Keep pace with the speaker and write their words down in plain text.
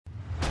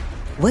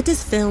What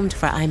does filmed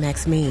for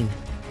IMAX mean?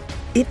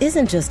 It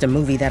isn't just a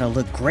movie that'll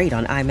look great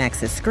on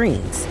IMAX's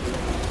screens.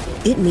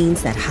 It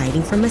means that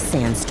hiding from a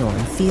sandstorm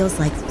feels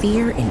like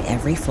fear in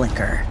every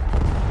flicker.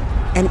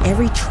 And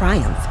every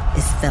triumph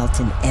is felt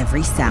in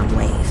every sound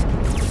wave.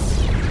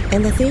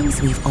 And the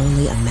things we've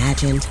only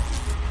imagined,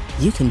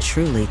 you can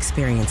truly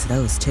experience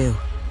those too.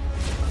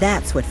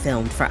 That's what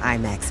filmed for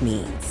IMAX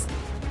means.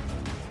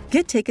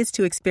 Get tickets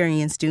to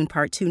experience Dune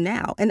Part 2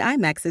 now and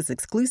IMAX's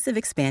exclusive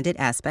expanded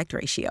aspect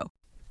ratio.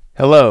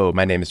 Hello,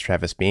 my name is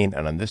Travis Bean,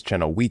 and on this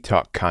channel we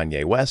talk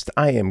Kanye West.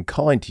 I am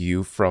calling to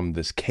you from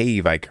this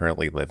cave I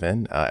currently live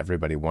in.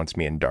 Everybody wants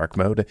me in dark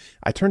mode.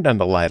 I turned down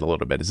the light a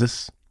little bit. Is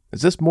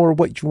this more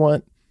what you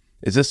want?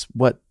 Is this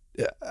what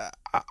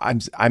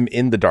I'm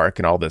in the dark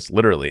and all this,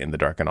 literally in the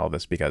dark and all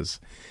this,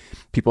 because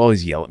people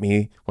always yell at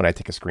me when I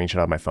take a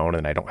screenshot of my phone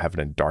and I don't have it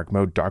in dark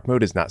mode. Dark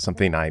mode is not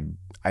something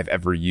I've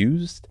ever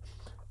used.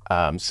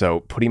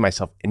 So putting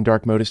myself in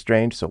dark mode is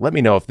strange. So let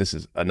me know if this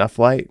is enough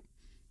light.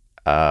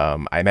 I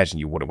imagine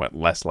you would have went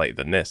less light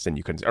than this, and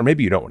you couldn't, or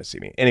maybe you don't want to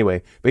see me.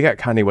 Anyway, we got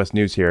Kanye West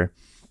news here.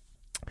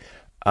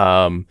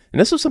 And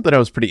this was something I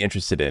was pretty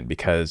interested in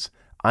because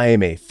I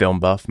am a film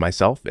buff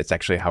myself. It's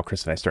actually how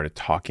Chris and I started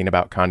talking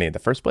about Kanye in the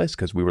first place,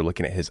 because we were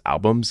looking at his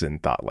albums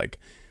and thought like,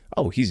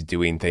 oh, he's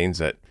doing things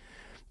that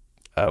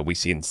we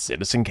see in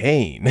Citizen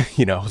Kane.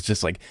 You know, it's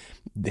just like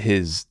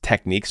his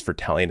techniques for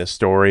telling a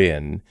story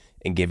and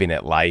giving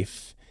it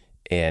life,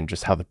 and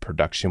just how the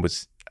production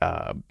was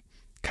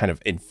kind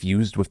of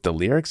infused with the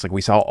lyrics. Like we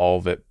saw all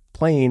of it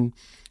playing.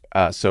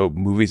 So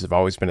movies have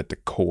always been at the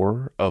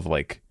core of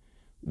like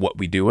what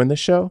we do in the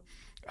show.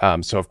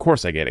 So of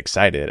course I get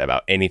excited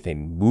about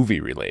anything movie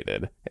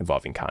related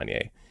involving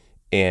Kanye.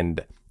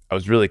 And I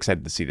was really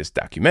excited to see this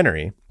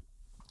documentary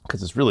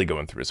because it's really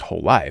going through his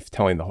whole life,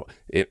 telling the whole,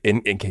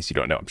 in case you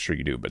don't know, I'm sure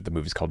you do, but the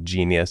movie's called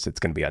Jeen-Yuhs. It's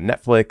going to be on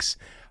Netflix.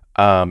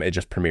 It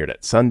just premiered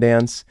at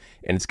Sundance,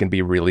 and it's going to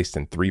be released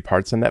in 3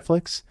 parts on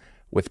Netflix,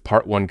 with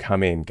part 1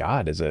 coming,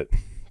 God, is it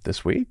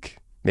this week?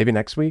 Maybe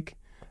next week?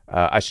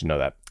 I should know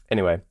that.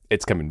 Anyway,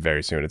 it's coming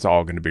very soon. It's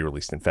all going to be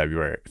released in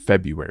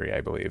February,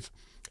 I believe.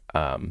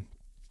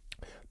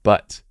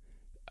 But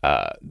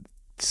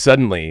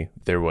suddenly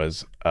there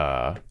was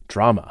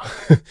drama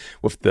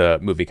with the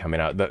movie coming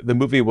out. The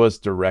movie was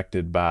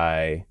directed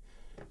by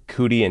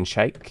Kudi and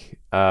Shaikh.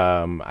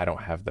 I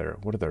don't have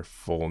what are their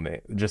full name?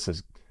 Just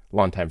as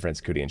longtime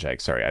friends, Kudi and Shaikh.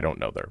 Sorry, I don't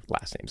know their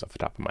last names off the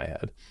top of my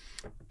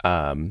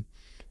head.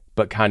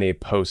 But Kanye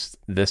posts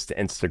this to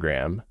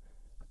Instagram.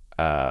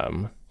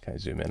 Can I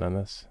zoom in on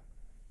this?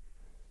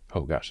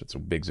 Oh gosh, it's a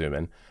big zoom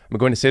in. I'm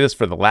going to say this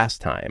for the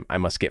last time. I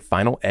must get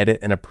final edit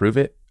and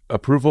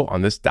approval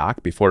on this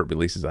doc before it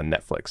releases on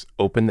Netflix.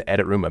 Open the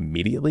edit room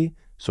immediately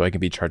so I can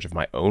be in charge of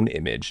my own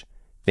image.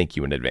 Thank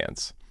you in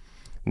advance.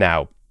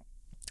 Now,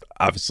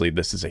 obviously,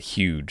 this is a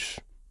huge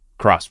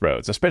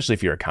crossroads, especially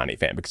if you're a Kanye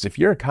fan, because if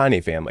you're a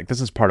Kanye fan, like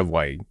this is part of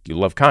why you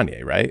love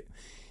Kanye, right?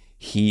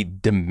 He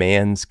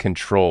demands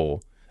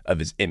control of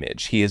his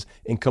image. He is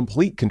in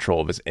complete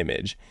control of his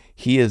image.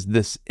 He is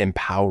this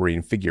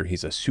empowering figure.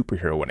 He's a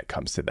superhero when it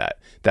comes to that.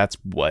 That's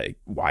why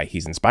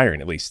he's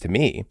inspiring, at least to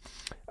me.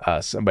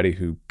 Somebody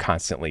who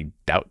constantly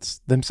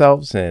doubts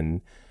themselves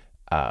and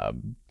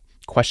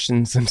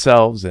questions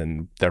themselves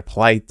and their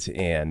plight.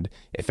 And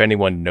if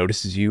anyone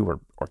notices you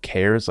or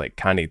cares, like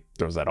Kanye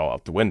throws that all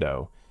out the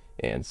window.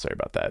 And sorry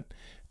about that.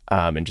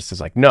 And just is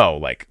like, no,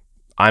 like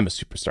I'm a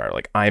superstar.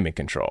 Like I'm in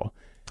control.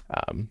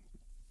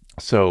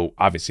 So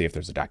obviously if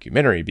there's a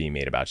documentary being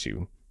made about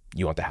you,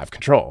 you want to have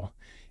control.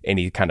 And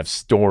he kind of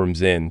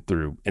storms in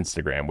through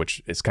Instagram,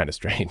 which is kind of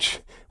strange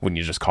when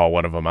you just call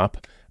one of them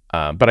up.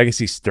 But I guess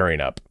he's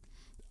stirring up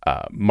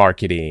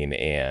marketing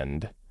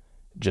and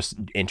just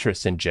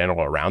interest in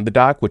general around the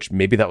doc, which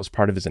maybe that was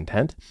part of his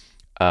intent.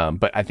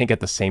 But I think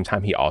at the same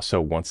time, he also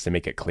wants to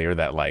make it clear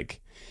that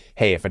like,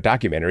 hey, if a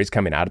documentary is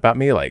coming out about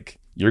me, like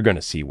you're going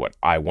to see what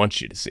I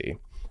want you to see,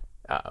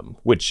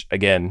 which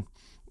again,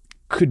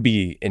 could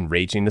be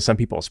enraging to some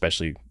people,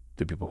 especially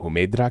the people who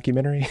made the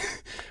documentary.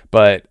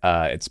 But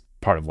it's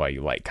part of why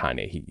you like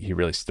Kanye. He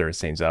really stirs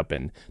things up,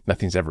 and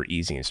nothing's ever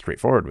easy and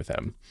straightforward with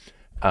him.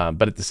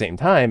 But at the same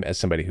time, as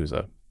somebody who's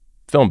a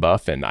film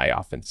buff, and I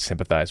often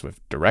sympathize with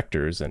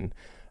directors and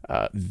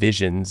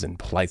visions and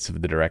plights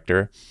of the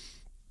director,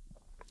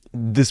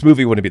 this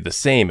movie wouldn't be the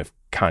same if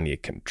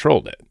Kanye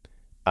controlled it.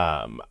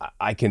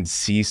 I can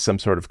see some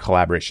sort of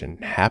collaboration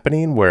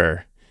happening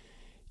where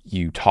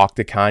you talk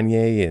to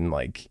Kanye and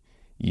like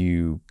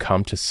you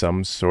come to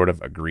some sort of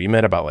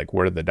agreement about like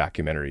where the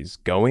documentary's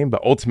going,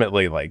 but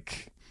ultimately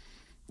like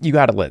you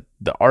got to let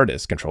the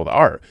artist control the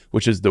art,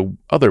 which is the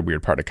other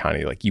weird part of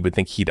Kanye. Like you would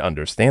think he'd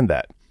understand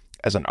that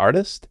as an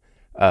artist.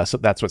 So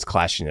that's what's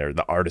clashing there,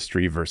 the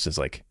artistry versus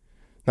like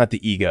not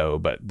the ego,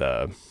 but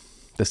the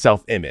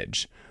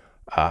self-image,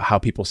 how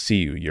people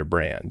see you, your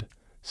brand.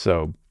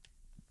 So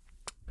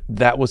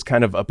that was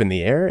kind of up in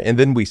the air. And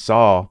then we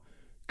saw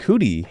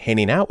Kudi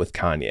hanging out with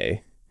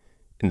Kanye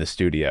in the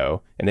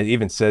studio. And it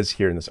even says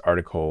here in this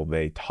article,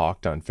 they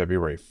talked on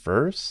February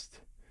 1st.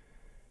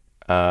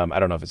 I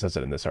don't know if it says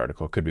it in this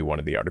article. It could be one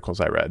of the articles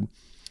I read.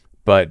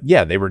 But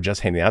yeah, they were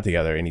just hanging out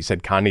together, and he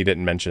said Kanye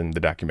didn't mention the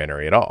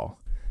documentary at all.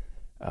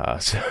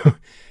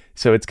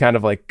 So it's kind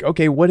of like,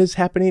 okay, what is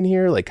happening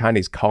here? Like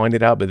Kanye's calling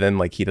it out, but then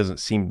like he doesn't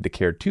seem to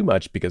care too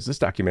much because this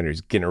documentary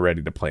is getting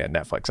ready to play on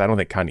Netflix. I don't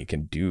think Kanye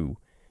can do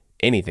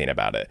anything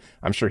about it.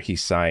 I'm sure he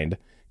signed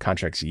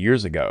contracts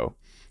years ago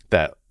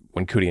that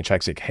when Cootie and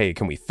Chike say, hey,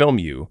 can we film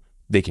you?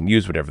 They can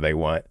use whatever they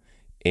want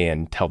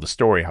and tell the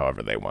story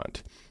however they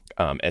want.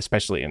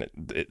 Especially, and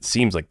it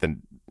seems like the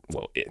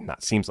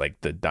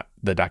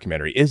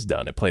documentary is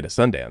done. It played at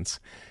Sundance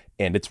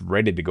and it's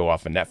ready to go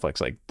off of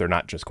Netflix. Like they're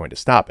not just going to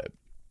stop it.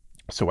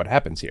 So what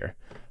happens here?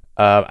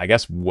 I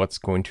guess what's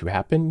going to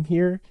happen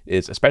here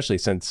is, especially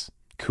since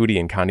Cootie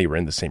and Kanye were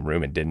in the same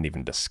room and didn't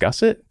even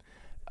discuss it,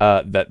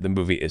 that the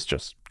movie is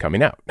just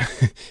coming out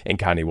and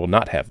Kanye will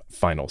not have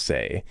final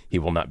say. He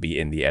will not be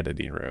in the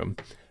editing room.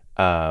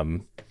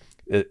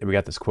 We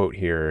got this quote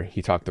here.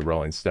 He talked to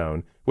Rolling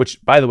Stone,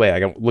 which, by the way,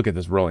 I look at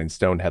this Rolling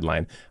Stone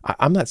headline.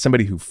 I'm not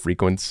somebody who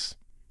frequents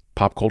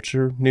pop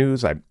culture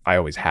news. I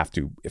always have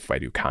to if I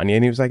do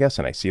Kanye news, I guess,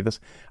 and I see this.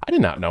 I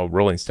did not know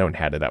Rolling Stone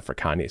had it up for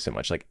Kanye so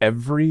much. Like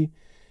every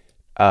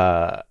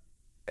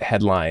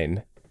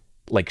headline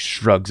like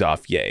shrugs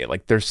off Ye.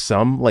 Like there's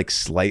some like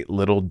slight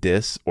little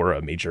diss or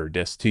a major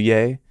diss to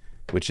Ye,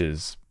 which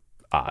is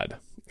odd.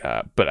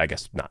 But I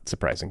guess not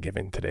surprising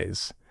given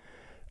today's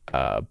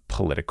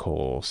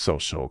political,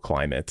 social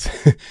climate,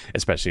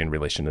 especially in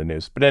relation to the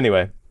news. But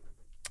anyway,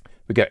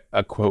 we got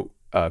a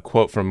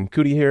quote from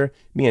Cootie here.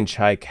 Me and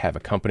Chike have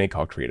a company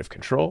called Creative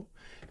Control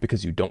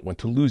because you don't want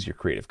to lose your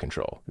creative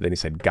control. Then he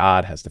said,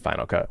 God has the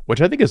final cut, which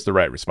I think is the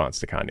right response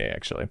to Kanye,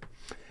 actually.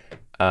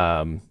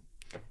 And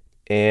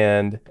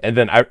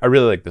then I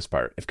really like this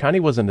part. If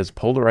Kanye wasn't as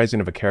polarizing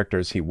of a character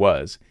as he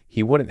was,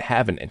 he wouldn't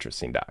have an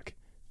interesting doc.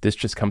 This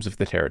just comes with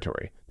the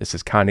territory. This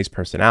is Kanye's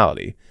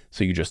personality.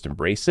 So you just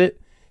embrace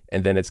it,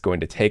 and then it's going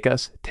to take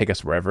us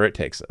wherever it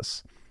takes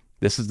us.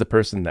 This is the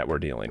person that we're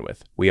dealing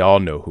with. We all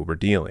know who we're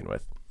dealing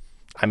with.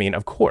 I mean,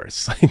 of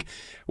course, like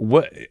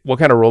what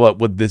kind of rollout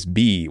would this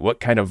be?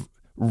 What kind of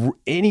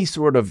any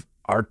sort of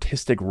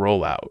artistic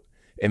rollout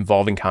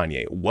involving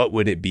Kanye? What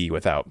would it be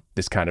without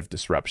this kind of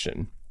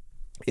disruption?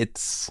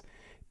 It's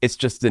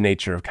just the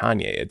nature of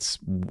Kanye. It's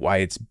why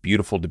it's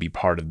beautiful to be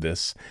part of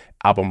this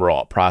album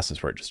rollout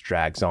process where it just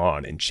drags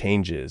on and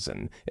changes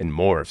and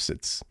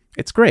morphs.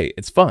 It's great.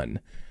 It's fun.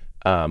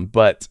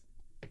 But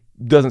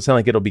doesn't sound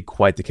like it'll be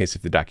quite the case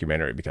of the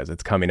documentary because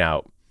it's coming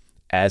out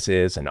as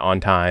is and on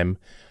time.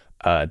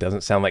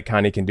 Doesn't sound like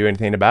Kanye can do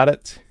anything about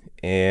it.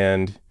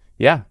 And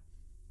yeah,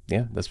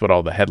 that's what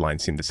all the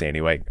headlines seem to say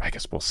anyway. I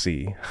guess we'll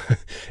see.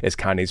 Is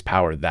Kanye's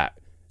power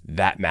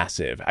that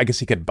massive? I guess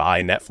he could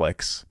buy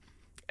Netflix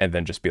and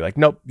then just be like,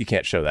 nope, you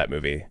can't show that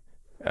movie.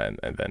 And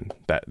then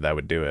that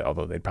would do it.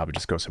 Although they'd probably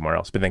just go somewhere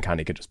else. But then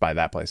Kanye could just buy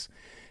that place.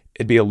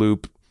 It'd be a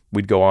loop.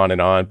 We'd go on and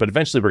on. But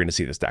eventually we're going to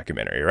see this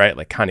documentary, right?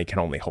 Like Kanye can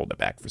only hold it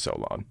back for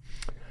so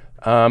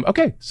long.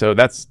 Okay, so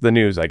that's the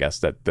news, I guess,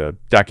 that the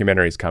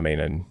documentary is coming.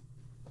 And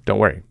don't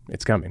worry,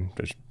 it's coming.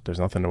 There's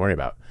nothing to worry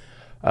about.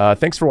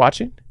 Thanks for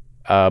watching.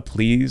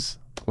 Please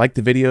like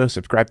the video,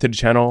 subscribe to the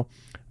channel,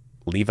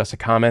 leave us a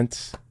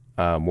comment.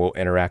 We'll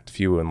interact with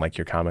you and like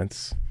your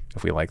comments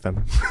if we like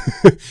them.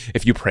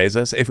 If you praise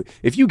us,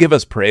 if you give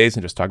us praise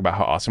and just talk about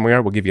how awesome we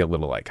are, we'll give you a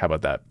little like. How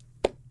about that?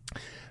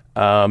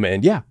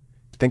 And yeah,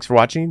 thanks for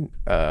watching.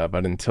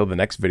 But until the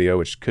next video,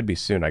 which could be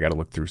soon, I got to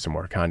look through some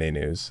more Kanye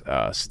news.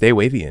 Stay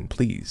wavy and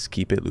please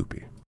keep it loopy.